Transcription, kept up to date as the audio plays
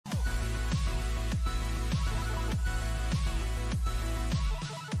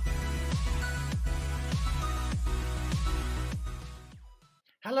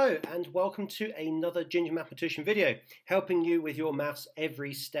Hello and welcome to another Ginger Mathematician video, helping you with your maths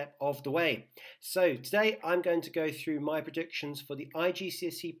every step of the way. So today I'm going to go through my predictions for the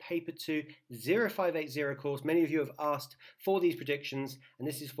iGCSE Paper 2 0580 course. Many of you have asked for these predictions, and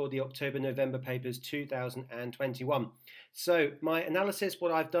this is for the October-November papers 2021. So my analysis,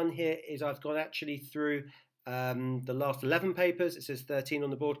 what I've done here is I've gone actually through the last 11 papers. It says 13 on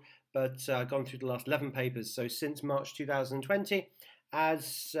the board, but I've gone through the last 11 papers. So since March 2020,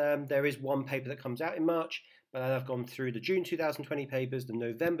 as there is one paper that comes out in March, but I've gone through the June 2020 papers, the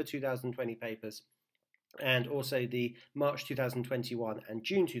November 2020 papers, and also the March 2021 and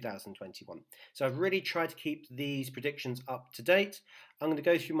June 2021. So I've really tried to keep these predictions up to date. I'm going to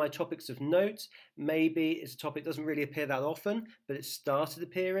go through my topics of note. Maybe it's a topic that doesn't really appear that often, but it started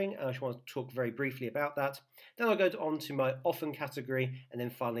appearing. I just want to talk very briefly about that. Then I'll go on to my often category, and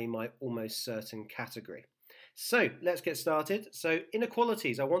then finally my almost certain category. So let's get started. So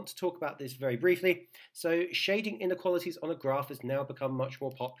inequalities, I want to talk about this very briefly. So shading inequalities on a graph has now become much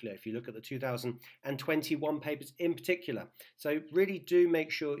more popular if you look at the 2021 papers in particular. So really do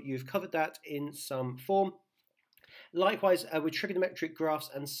make sure you've covered that in some form. Likewise, with trigonometric graphs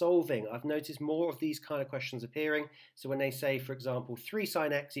and solving, I've noticed more of these kind of questions appearing. So when they say, for example, 3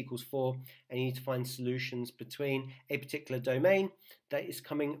 sine x equals 4, and you need to find solutions between a particular domain, that is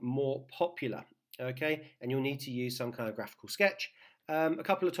becoming more popular. Okay, and you'll need to use some kind of graphical sketch. A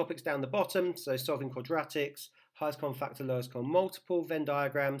couple of topics down the bottom, so solving quadratics, highest common factor, lowest common multiple, Venn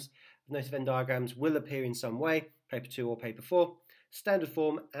diagrams. Notice Venn diagrams will appear in some way, paper 2 or paper 4. Standard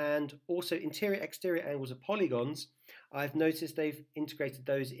form, and also interior-exterior angles of polygons. I've noticed they've integrated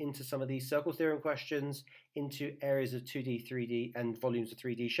those into some of these circle theorem questions, into areas of 2D, 3D, and volumes of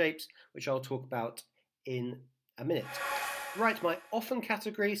 3D shapes, which I'll talk about in a minute. Right, my often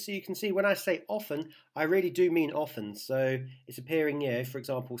category, so you can see when I say often, I really do mean often. So it's appearing here, for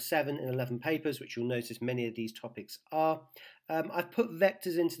example, 7 in 11 papers, which you'll notice many of these topics are. I've put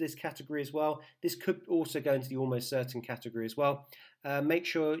vectors into this category as well. This could also go into the almost certain category as well. Make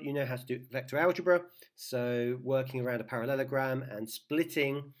sure you know how to do vector algebra, so working around a parallelogram and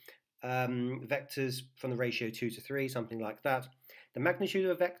splitting vectors from the ratio 2 to 3, something like that. The magnitude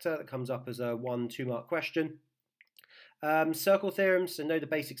of a vector, that comes up as a 1-2 mark question. Circle theorems, so know the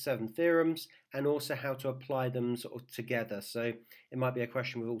basic 7 theorems, and also how to apply them sort of together. So it might be a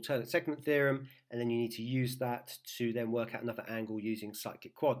question with alternate segment theorem, and then you need to use that to then work out another angle using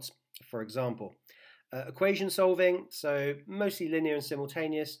cyclic quads, for example. Equation solving, so mostly linear and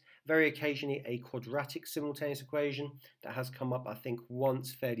simultaneous, very occasionally a quadratic simultaneous equation. That has come up, I think,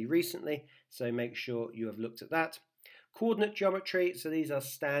 once fairly recently, so make sure you have looked at that. Coordinate geometry, so these are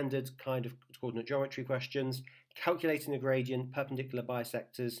standard kind of coordinate geometry questions. Calculating the gradient, perpendicular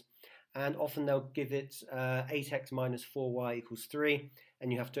bisectors, and often they'll give it 8x minus 4y equals 3,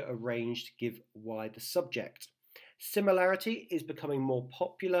 and you have to arrange to give y the subject. Similarity is becoming more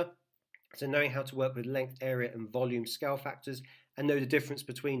popular, so knowing how to work with length, area, and volume scale factors, and know the difference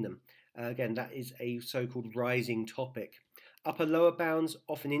between them. Again, that is a so-called rising topic. Upper lower bounds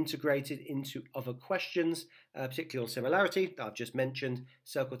often integrated into other questions, particularly on similarity that I've just mentioned,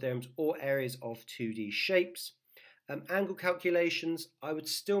 circle theorems, or areas of 2D shapes. Angle calculations, I would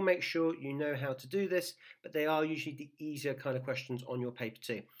still make sure you know how to do this, but they are usually the easier kind of questions on your paper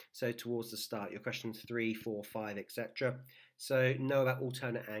 2. So towards the start, your questions 3, 4, 5, etc. So know about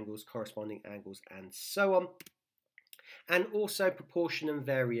alternate angles, corresponding angles, and so on. And also proportion and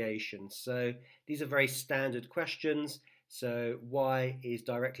variation. So these are very standard questions. So y is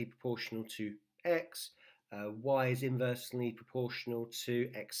directly proportional to x, y is inversely proportional to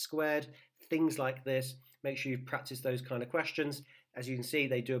x squared, things like this. Make sure you've practiced those kind of questions. As you can see,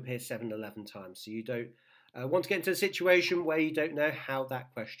 they do appear 7 to 11 times. So you don't want to get into a situation where you don't know how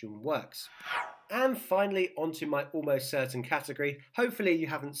that question works. And finally, onto my almost certain category. Hopefully you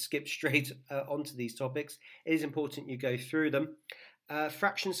haven't skipped straight onto these topics. It is important you go through them.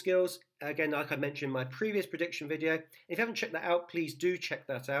 Fraction skills, again, like I mentioned in my previous prediction video. If you haven't checked that out, please do check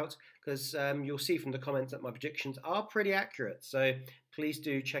that out, because you'll see from the comments that my predictions are pretty accurate. So please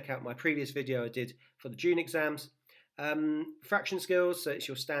do check out my previous video I did for the June exams. Fraction skills, so it's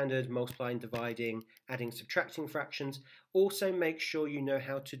your standard multiplying, dividing, adding, subtracting fractions. Also make sure you know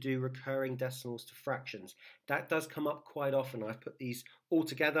how to do recurring decimals to fractions. That does come up quite often. I've put these all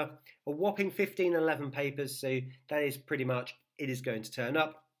together. A whopping 15 and 11 papers, so that is pretty much it is going to turn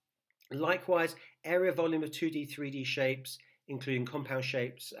up. Likewise, area volume of 2D, 3D shapes, including compound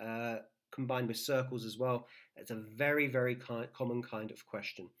shapes, combined with circles as well. It's a very, very common kind of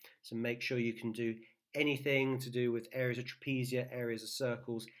question. So make sure you can do anything to do with areas of trapezia, areas of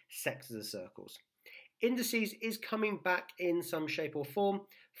circles, sectors of circles. Indices is coming back in some shape or form.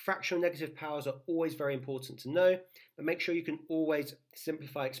 Fractional negative powers are always very important to know, but make sure you can always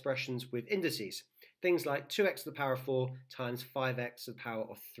simplify expressions with indices. Things like 2x to the power of 4 times 5x to the power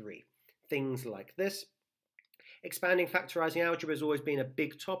of 3. Things like this. Expanding factorizing algebra has always been a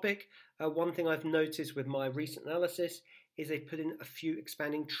big topic. One thing I've noticed with my recent analysis is they've put in a few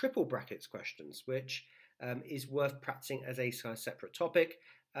expanding triple brackets questions, which is worth practicing as a separate topic.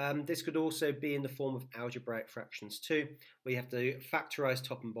 This could also be in the form of algebraic fractions too, where you have to factorize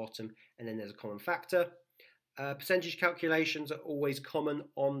top and bottom, and then there's a common factor. Percentage calculations are always common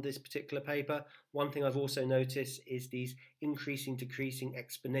on this particular paper. One thing I've also noticed is these increasing, decreasing,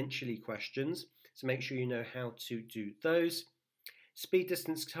 exponentially questions, so make sure you know how to do those. Speed,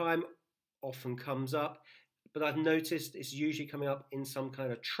 distance, time often comes up, but I've noticed it's usually coming up in some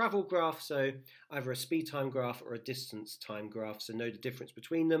kind of travel graph, so either a speed time graph or a distance time graph, so know the difference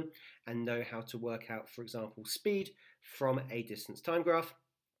between them and know how to work out, for example, speed from a distance time graph.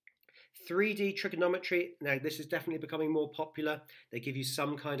 3D trigonometry, now this is definitely becoming more popular. They give you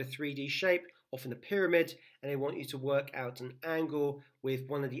some kind of 3D shape, often a pyramid, and they want you to work out an angle with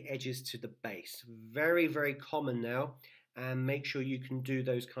one of the edges to the base. Very, very common now. And make sure you can do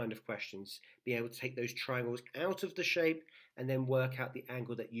those kind of questions. Be able to take those triangles out of the shape and then work out the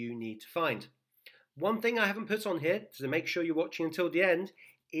angle that you need to find. One thing I haven't put on here, so make sure you're watching until the end,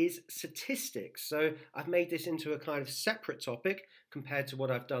 is statistics. So I've made this into a kind of separate topic compared to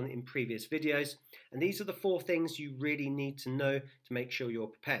what I've done in previous videos. And these are the 4 things you really need to know to make sure you're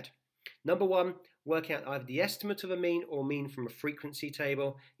prepared. Number 1, work out either the estimate of a mean or mean from a frequency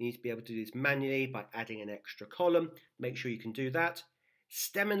table. You need to be able to do this manually by adding an extra column. Make sure you can do that.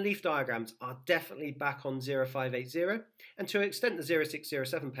 Stem and leaf diagrams are definitely back on 0580, and to an extent the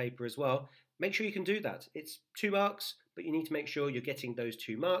 0607 paper as well. Make sure you can do that. It's 2 marks, but you need to make sure you're getting those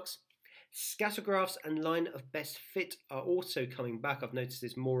 2 marks. Scatter graphs and line of best fit are also coming back. I've noticed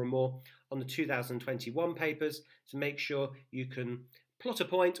this more and more on the 2021 papers, so make sure you can plot a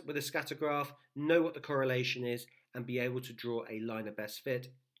point with a scatter graph, know what the correlation is, and be able to draw a line of best fit.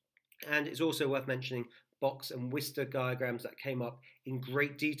 And it's also worth mentioning box and Wister diagrams that came up in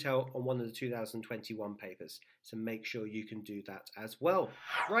great detail on one of the 2021 papers. So make sure you can do that as well.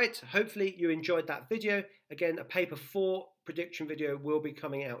 Right, hopefully you enjoyed that video. Again, a paper 4 prediction video will be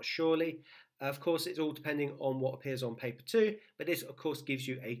coming out shortly. Of course, it's all depending on what appears on paper 2, but this of course gives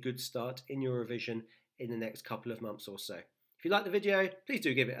you a good start in your revision in the next couple of months or so. If you like the video, please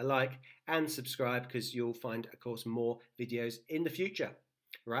do give it a like and subscribe, because you'll find, of course, more videos in the future.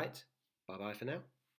 Right, bye-bye for now.